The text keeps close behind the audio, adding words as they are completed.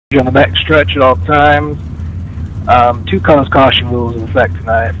on the back stretch at all times. 2 cause caution rules in effect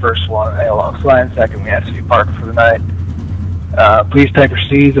tonight. First one, along line. Second, we ask you to park for the night. Please type your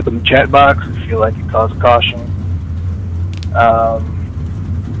C's up in the chat box if you feel like you cause a caution.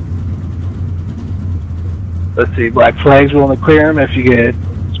 Let's see, black flags will only clear them if you get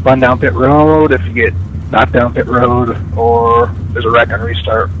spun down pit road, if you get knocked down pit road, or there's a wreck on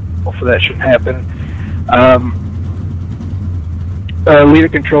restart. Hopefully that shouldn't happen. Leader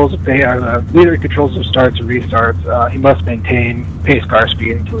controls of starts and restarts. He must maintain pace car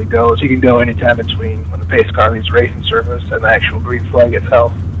speed until he goes. He can go anytime between when the pace car leaves racing service and the actual green flag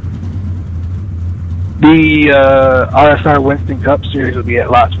itself. The RSR Winston Cup Series will be at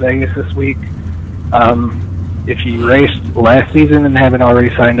Las Vegas this week. If you raced last season and haven't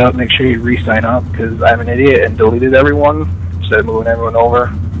already signed up, make sure you re-sign up, because I'm an idiot and deleted everyone instead of moving everyone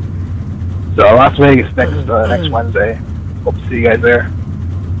over. So Las Vegas next Wednesday. Hope to see you guys there.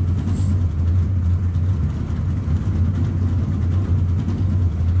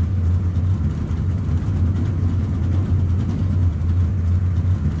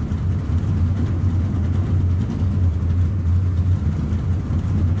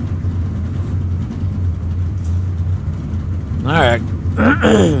 Alright,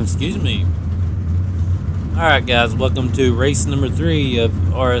 excuse me. Alright guys, welcome to race number 3 of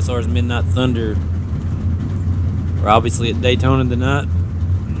RSR's Midnight Thunder. We're obviously at Daytona tonight.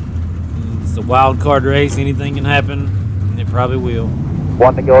 It's a wild card race, anything can happen, and it probably will.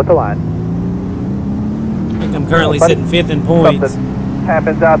 Want to go at the line. I think I'm currently sitting 5th in points. Something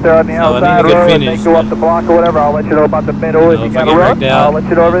happens out there on the outside road, finish, they go up the block or whatever, I'll let you know about the middle. If you got a run, I'll let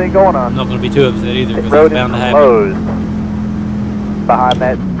you know everything going on. I'm not going to be too upset either, because road it's bound to happen. Closed. Behind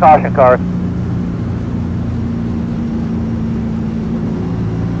that caution car.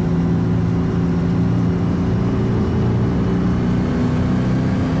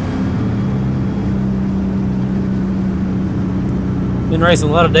 Been racing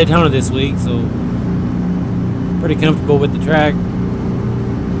a lot of Daytona this week, so pretty comfortable with the track.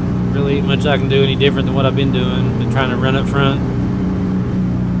 Really ain't much I can do any different than what I've been doing. Been trying to run up front,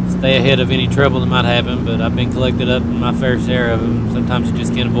 stay ahead of any trouble that might happen, but I've been collected up in my fair share of them. Sometimes you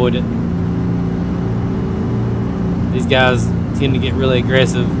just can't avoid it. These guys tend to get really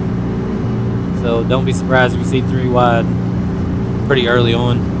aggressive, so don't be surprised if you see 3 wide pretty early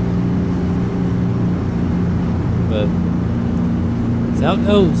on. But that's how it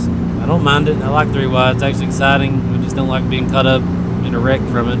goes. I don't mind it. I like 3 wide. It's actually exciting. We just don't like being caught up in a wreck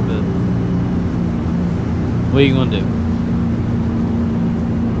from it, but what are you going to do?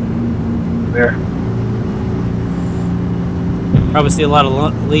 There. Probably see a lot of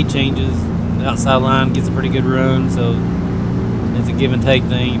lead changes. The outside line gets a pretty good run, so it's a give and take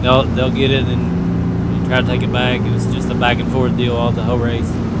thing. They'll get it and you try to take it back. It's just a back and forth deal all the whole race.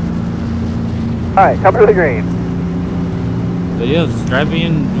 Alright, coming to the green. But yeah, just strap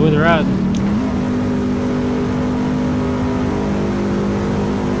in, enjoy the ride.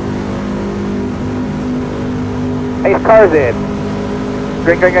 Pace car's in.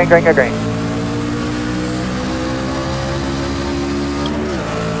 Green, green, green, green, green, green.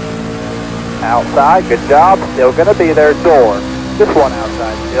 Outside, good job. Still gonna be there. Door. Just one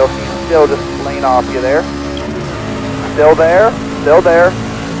outside still. He's still just laying off you there. Still there. Still there.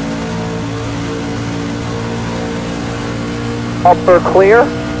 Upper clear.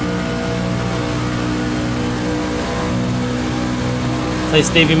 Say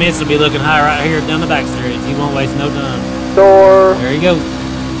Stevie Mitz will be looking high right here down the back stretch. He won't waste no time. Door. There he goes.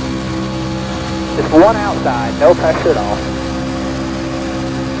 Just one outside. No pressure at all.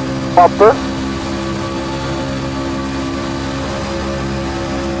 Upper.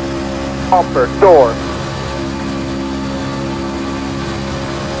 Upper, door.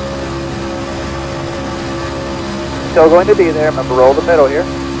 Still going to be there. Remember, roll the middle here.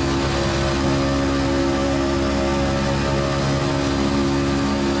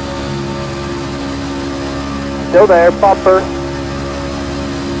 Still there, bumper.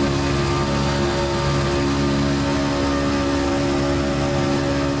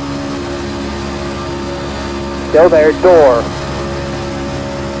 Still there, door.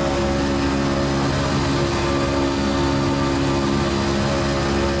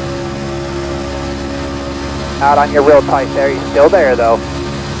 Out on your real tight there. He's still there though.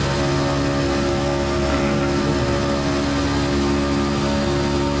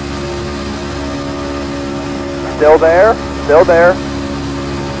 Still there. Still there.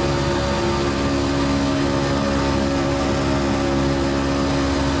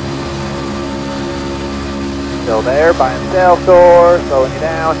 Still there by himself, door. Slowing you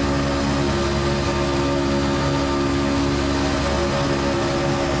down.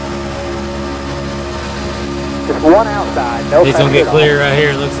 Just one outside. No He's gonna pressure get at clear right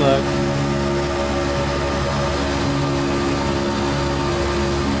here, it looks like. all.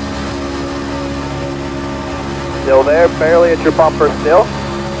 Still there, barely at your bumper still.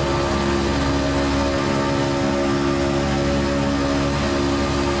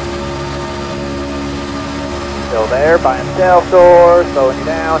 Still there by himself, door, slowing you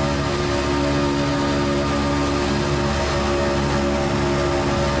down.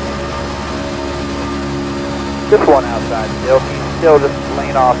 Just one outside still. He's still just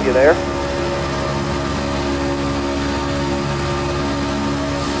laying off you there.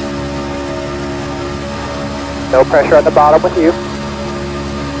 No pressure at the bottom with you.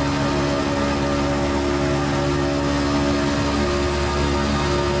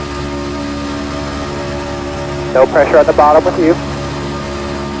 No pressure at the bottom with you.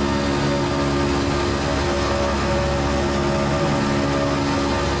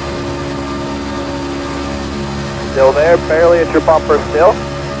 Still there, barely at your bumper still.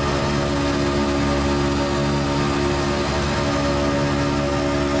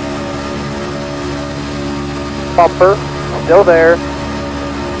 Bumper, still there.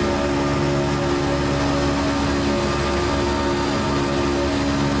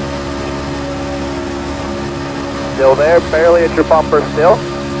 Still there, barely at your bumper still.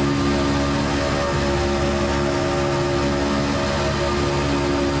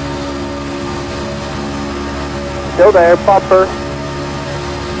 Still there, bumper.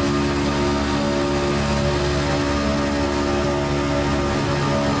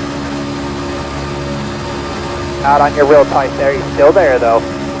 Out on your real tight there, he's still there though.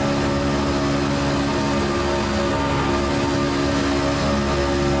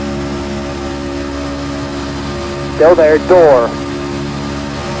 Still there, door.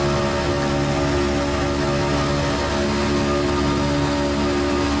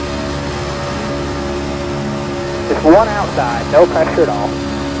 Just one outside, no pressure at all.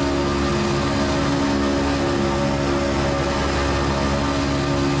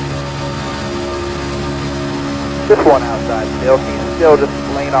 Just one outside still, he's still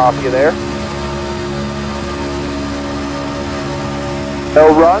just laying off you there. No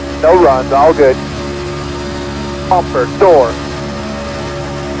runs, all good. Bumper, door.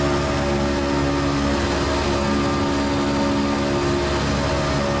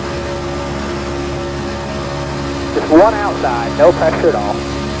 Just one outside, no pressure at all.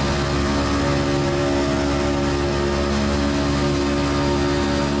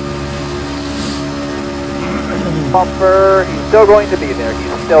 Bumper, he's still going to be there,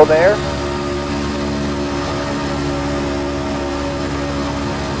 he's still there.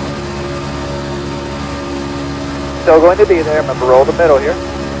 Still going to be there. Remember, roll the middle here.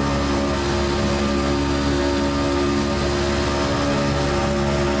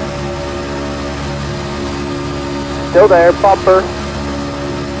 Still there, bumper.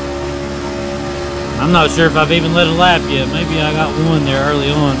 I'm not sure if I've even let a lap yet. Maybe I got one there early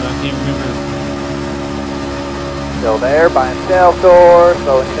on, but I can't remember. Still there by himself, door,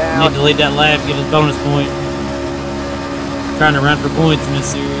 slowing you down. Need to lead that lap, get his bonus point. Trying to run for points in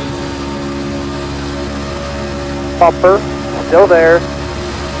this series. Bumper, still there.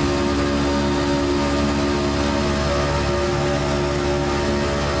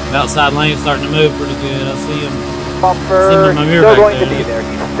 The outside lane's starting to move pretty good. I see him. Bumper, still going to be there.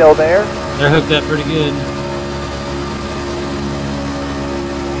 He's still there. They're hooked up pretty good.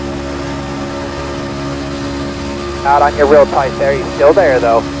 Out on your real tight there. He's still there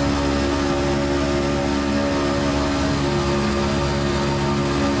though.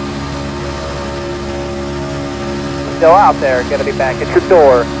 Still out there, gonna be back at your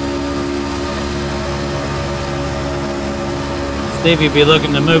door. Stevie will be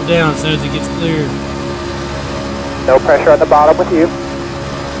looking to move down as soon as he gets clear. No pressure at the bottom with you.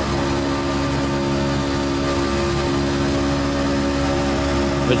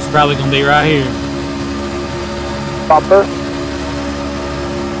 Which is probably going to be right here. Bumper.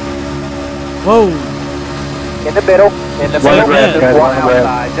 Whoa! In the middle. In the middle. Just one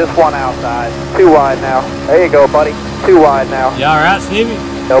outside. Just one outside. Too wide now. There you go, buddy. Too wide now. You alright, Stevie?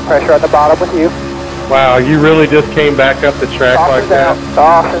 No pressure at the bottom with you. Wow, you really just came back up the track like that?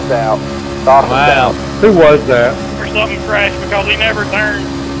 Dawson's out. Dawson's out. Who was that? Or something crashed because he never turned.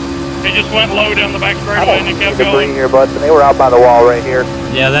 He just went low down the back straightaway and he kept debris going. here, bud. They were out by the wall right here.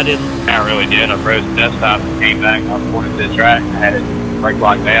 Yeah, that didn't. I really did. I froze the desktop and came back. I pointed to the track. I had it brake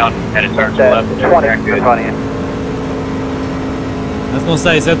lock down. Had it turned to the left. And 20 good. in front of you. I was going to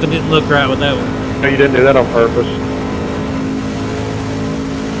say something didn't look right with that one. No, you didn't do that on purpose.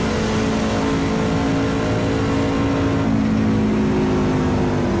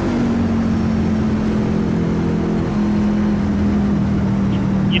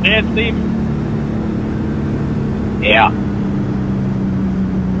 dead, Steve? Yeah.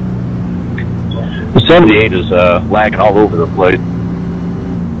 The 78 is lagging all over the place.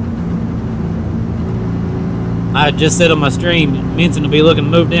 I just said on my stream, Minson will be looking to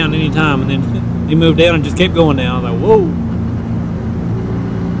move down any time, and then he moved down and just kept going down. I was like, whoa.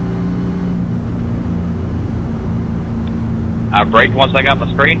 I braked once I got my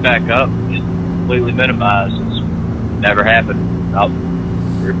screen back up. Just completely minimized. It's never happened in about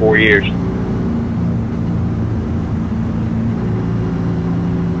 3 or 4 years.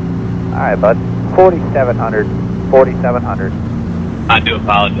 Alright, bud. 4,700. 4,700. I do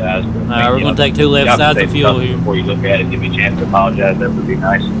apologize. But Alright, we're going to take 2 left sides of fuel here. Before you look at it, give me a chance to apologize. That would be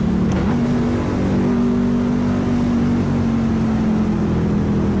nice.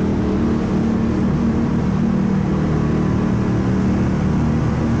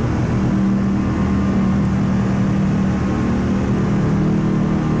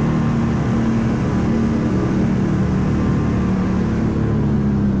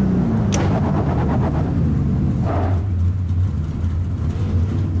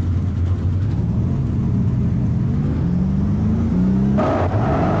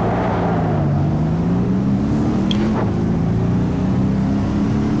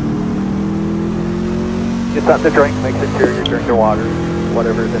 Get something to drink, make sure you're drinking water,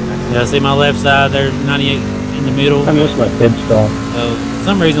 whatever's in there. Yeah, see my left side, there's 98 in the middle. I missed my pit stop. So, for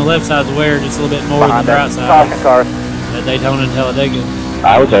some reason, the left side's wear just a little bit more than the right side. Caution car. At Daytona and Talladega.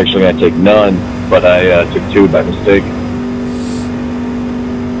 I was actually going to take none, but I took 2 by mistake.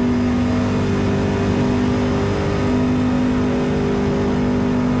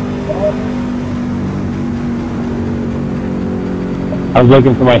 I was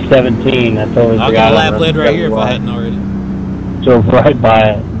looking for my 17. I totally I forgot. got a lap led right here if I hadn't already. Drove right by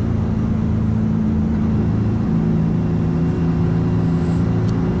it.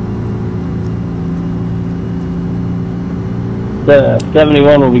 The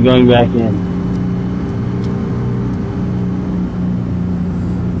 71 will be going back in.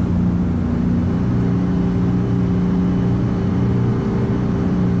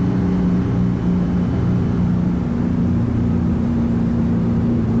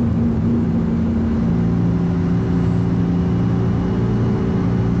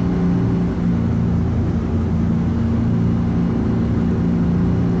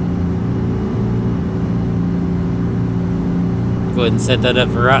 Go ahead and set that up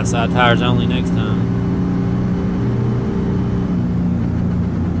for right side tires only next time.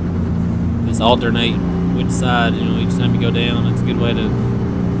 Just alternate which side, you know, each time you go down. It's a good way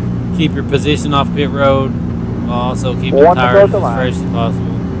to keep your position off pit road while also keeping the tires as fresh as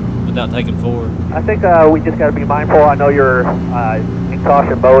possible without taking forward. I think we just got to be mindful. I know you're in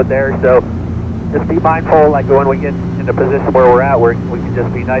caution mode there, so just be mindful, like when we get in the position where we're at, where we can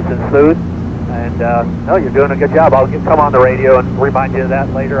just be nice and smooth. And no, you're doing a good job. I'll come on the radio and remind you of that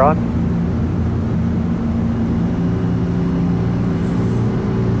later on.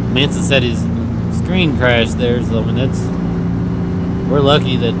 Manson said his screen crashed there, so I mean we're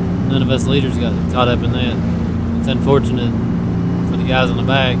lucky that none of us leaders got caught up in that. It's unfortunate for the guys in the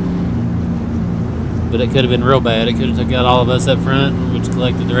back, but it could have been real bad. It could have took out all of us up front, which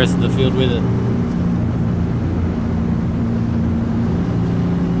collected the rest of the field with it.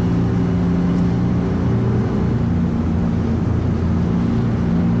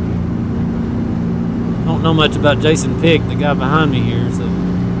 Don't know much about Jason Pick, the guy behind me here, so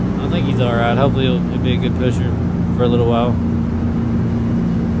I think he's all right. Hopefully he'll be a good pusher for a little while.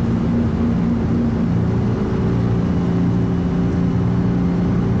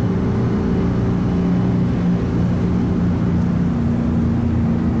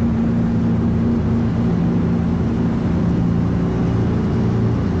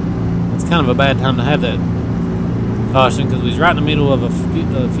 It's kind of a bad time to have that caution because we was right in the middle of a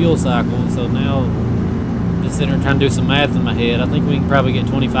fuel cycle, so now just sitting here trying to do some math in my head. I think we can probably get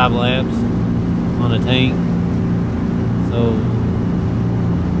 25 laps on a tank. So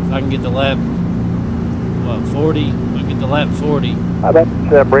if I can get the lap, what, 40? If I can get the lap 40, I bet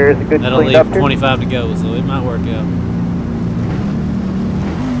Breer's a good that'll clean up leave here. 25 to go, so it might work out.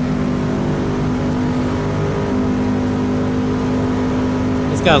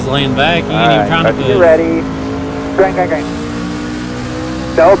 This guy's laying back. He ain't even trying to push. Get ready. Grang, grang, grang.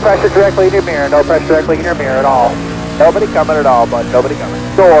 No pressure directly in your mirror. No pressure directly in your mirror at all. Nobody coming at all, bud. Nobody coming.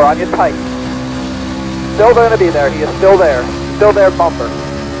 Door on you tight. Still going to be there. He is still there. Still there, bumper.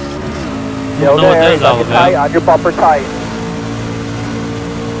 Still there. He's on you tight. On your bumper tight.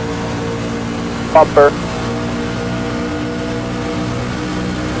 Bumper.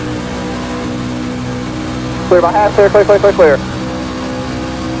 Clear my half. Clear, clear, clear, clear, clear.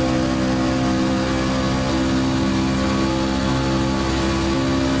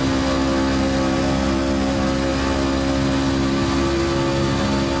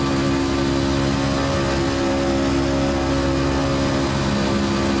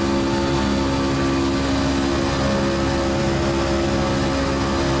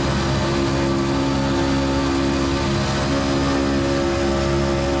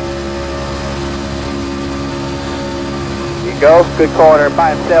 go. Good corner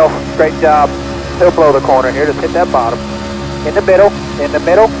by himself. Great job. He'll blow the corner here. Just hit that bottom. In the middle. In the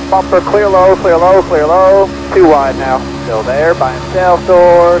middle. Bumper. Clear low. Clear low. Clear low. Too wide now. Still there by himself.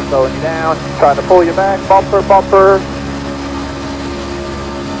 Door. Slowing you down. Trying to pull you back. Bumper. Bumper.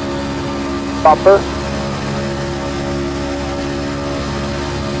 Bumper.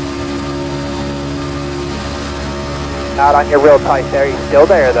 Not on your real tight there. He's still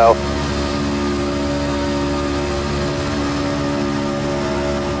there though.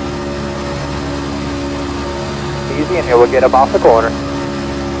 Easy, and here we'll get him off the corner.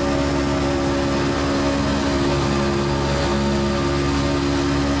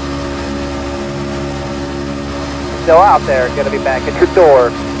 Still out there. Gonna be back at your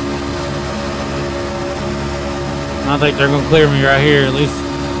door. I think they're gonna clear me right here. At least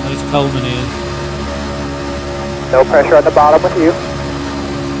Coleman is. No pressure on the bottom with you.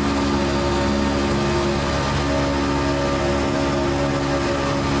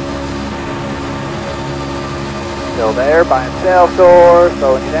 Still there by himself, door,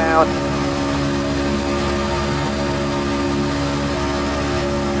 slowing you down.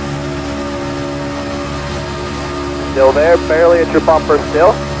 Still there, barely at your bumper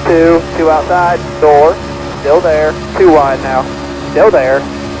still. Two outside, door, still there. Too wide now, still there.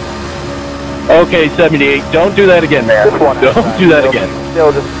 Okay, 78. Don't do that again, man. Just one Don't outside, do that again.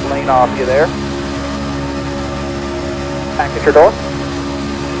 Still just lean off you there. Back at your door.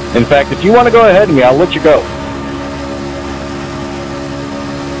 In fact, if you want to go ahead of me, I'll let you go.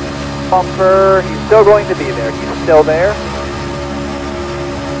 Bumper, he's still going to be there. He's still there.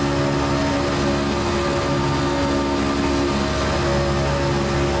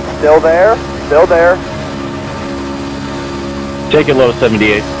 Still there. Still there. Take it low,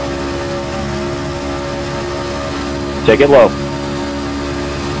 78. Take it low.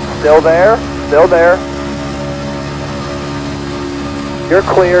 Still there. Still there. You're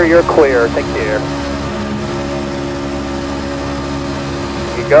clear. You're clear. Take care.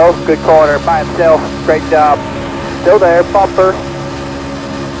 Here you go. Good corner by himself. Great job. Still there. Bumper.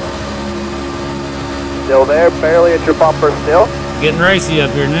 Still there. Barely at your bumper still. Getting racy up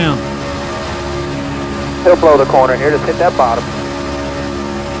here now. He'll blow the corner here. Just hit that bottom.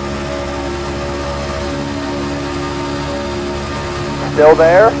 Still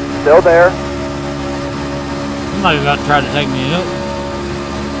there. Still there. Somebody about to try to take me out.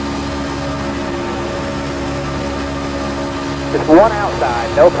 Just one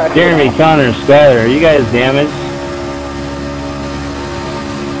outside. No pressure. Jeremy, Connor, Skyler, are you guys damaged?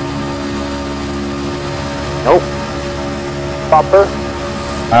 Nope. Bumper.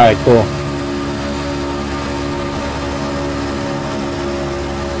 Alright, cool.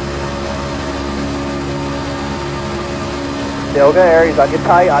 Still there. He's on your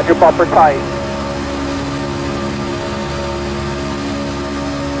tight, on your bumper tight.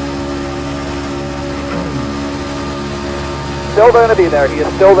 Still going to be there. He is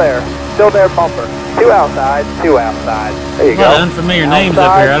still there. Still there, bumper. Two outside, two outside. There you go. A lot of unfamiliar names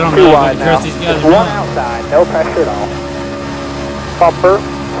up here. I don't know if I can trust these guys Just or one not. outside. No pressure at all. Bumper.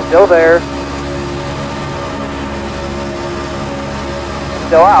 Still there.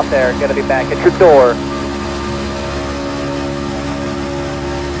 Still out there. Going to be back at your door.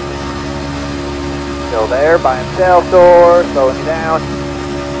 Still there by himself, door, slowing you down.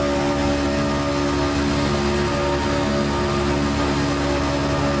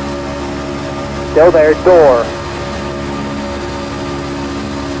 Still there, door.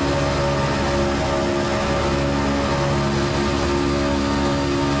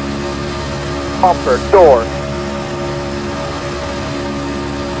 Bumper, door.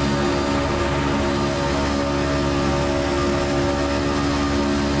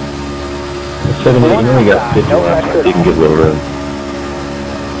 You only got 50 laps. You can get a little room.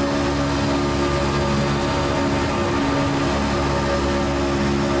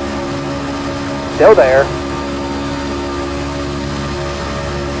 Still there.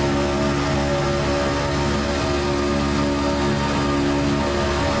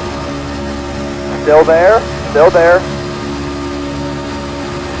 Still there. Still there.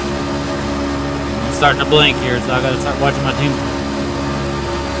 I'm starting to blink here, so I gotta start watching my team.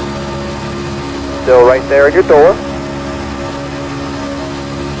 Still right there at your door.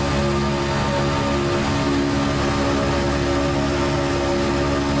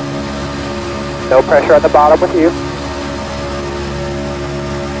 No pressure on the bottom with you.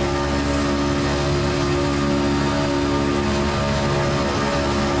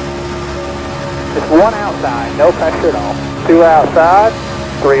 Just one outside, no pressure at all. Two outside,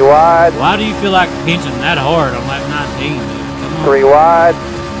 three wide. Why do you feel like pinching that hard on lap 19, dude? Come on. Three wide.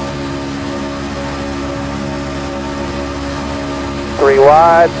 3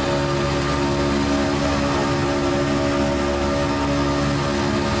 wide.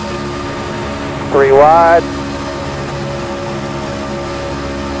 Three wide.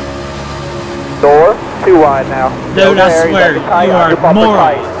 Door, 2 wide now. Dude, I swear, you are a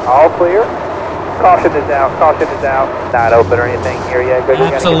moron. All clear. Caution is out, caution is out. Not open or anything here yet. Good.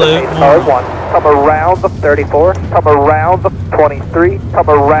 Absolute moron. 1. Come around the 34, come around the 23, come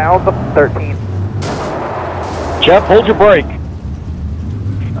around the 13. Jeff, hold your brake.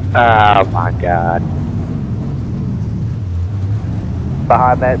 Oh my God.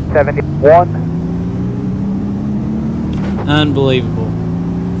 Behind that 71. Unbelievable.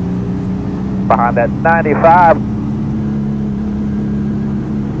 Behind that 95.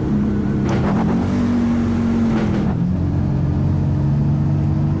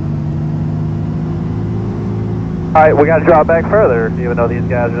 Alright, we gotta drop back further, even though these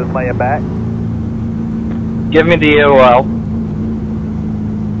guys are just laying back. Give me the EOL.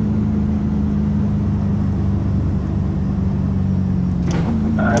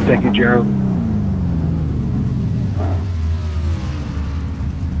 Thank you, Gerald.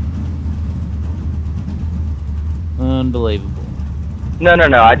 Unbelievable. No,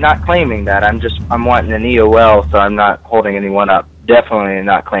 I'm not claiming that. I'm wanting an EOL, so I'm not holding anyone up. Definitely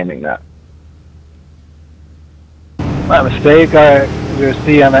not claiming that. My mistake. Alright, there's a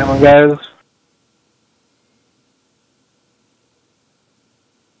C on that one, guys.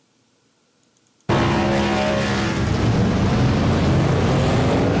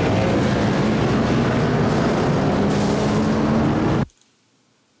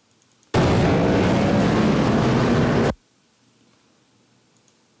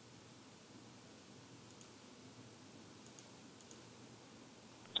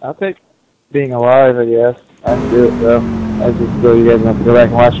 I'll take being alive, I guess. I can do it, though. I just feel you guys have to go back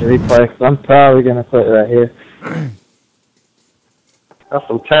and watch the replay, because I'm probably going to put it right here. That's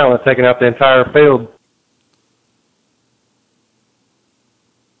some talent taking out the entire field.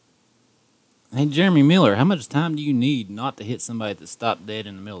 Hey, Jeremy Miller, how much time do you need not to hit somebody that stopped dead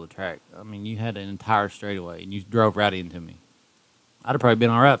in the middle of the track? I mean, you had an entire straightaway, and you drove right into me. I'd have probably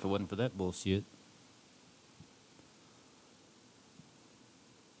been all right if it wasn't for that bullshit.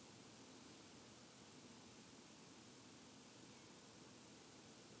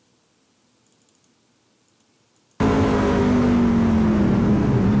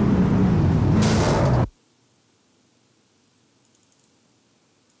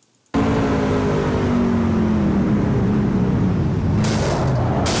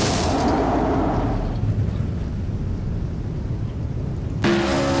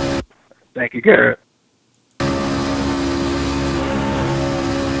 Thank you, Garrett.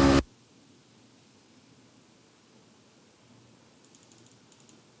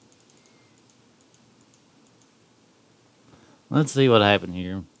 Let's see what happened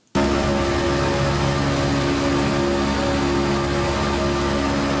here.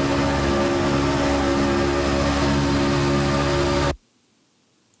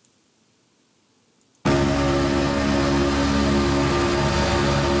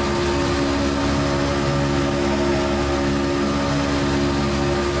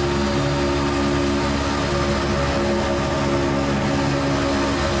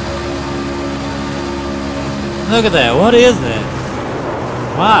 Look at that. What is that?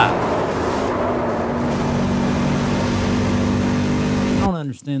 Why? I don't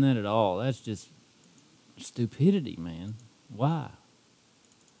understand that at all. That's just stupidity, man. Why?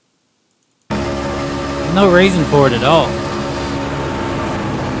 No reason for it at all.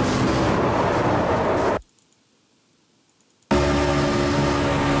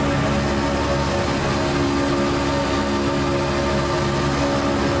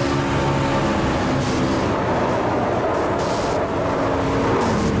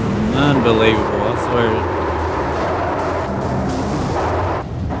 Unbelievable, I swear.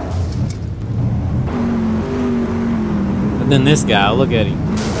 But then this guy, look at him.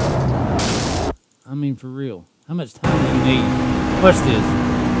 I mean, for real. How much time do you need? Watch this.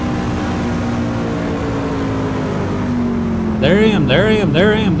 There I am, there I am,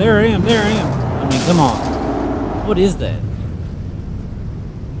 there I am, there I am, there I am. I mean, come on. What is that?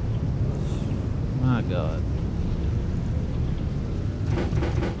 My God.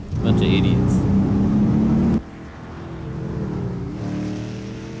 Bunch of idiots.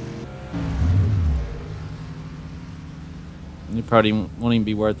 It probably won't even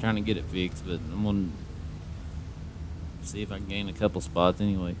be worth trying to get it fixed, but I'm going to see if I can gain a couple spots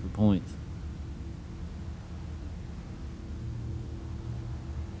anyway for points.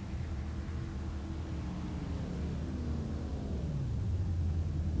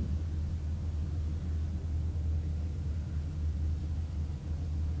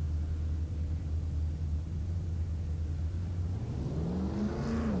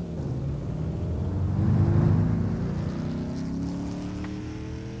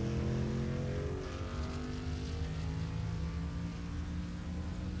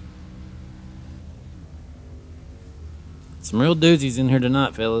 Some real doozies in here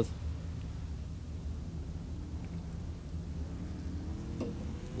tonight, fellas.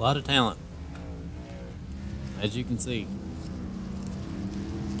 A lot of talent, as you can see.